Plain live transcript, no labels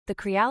The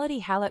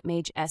Creality Halot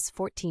Mage S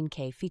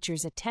 14K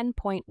features a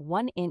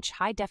 10.1-inch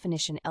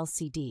high-definition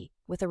LCD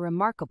with a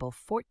remarkable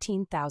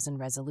 14,000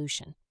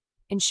 resolution,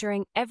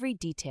 ensuring every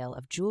detail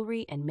of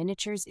jewelry and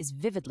miniatures is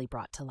vividly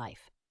brought to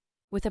life.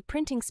 With a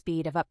printing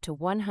speed of up to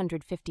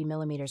 150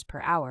 millimeters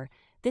per hour,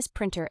 this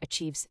printer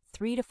achieves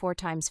 3 to 4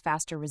 times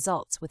faster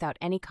results without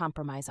any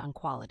compromise on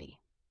quality.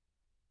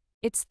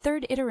 Its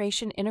third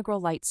iteration integral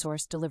light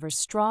source delivers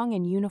strong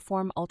and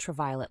uniform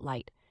ultraviolet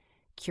light,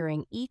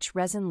 curing each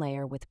resin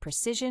layer with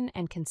precision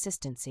and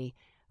consistency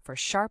for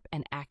sharp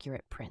and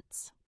accurate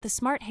prints. The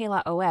smart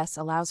HALOT OS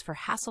allows for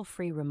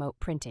hassle-free remote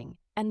printing,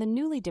 and the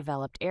newly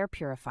developed air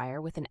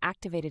purifier with an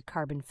activated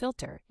carbon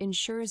filter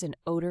ensures an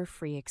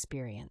odor-free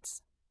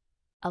experience.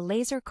 A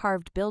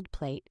laser-carved build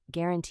plate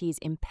guarantees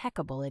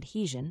impeccable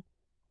adhesion,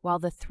 while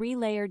the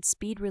 3-layered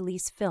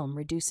speed-release film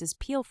reduces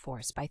peel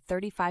force by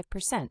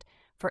 35%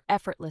 for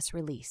effortless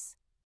release.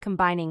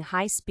 Combining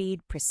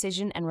high-speed,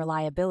 precision, and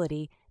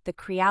reliability, the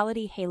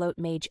Creality Halot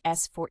Mage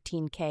S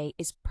 14K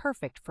is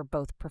perfect for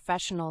both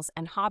professionals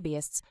and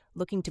hobbyists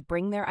looking to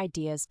bring their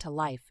ideas to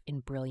life in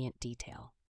brilliant detail.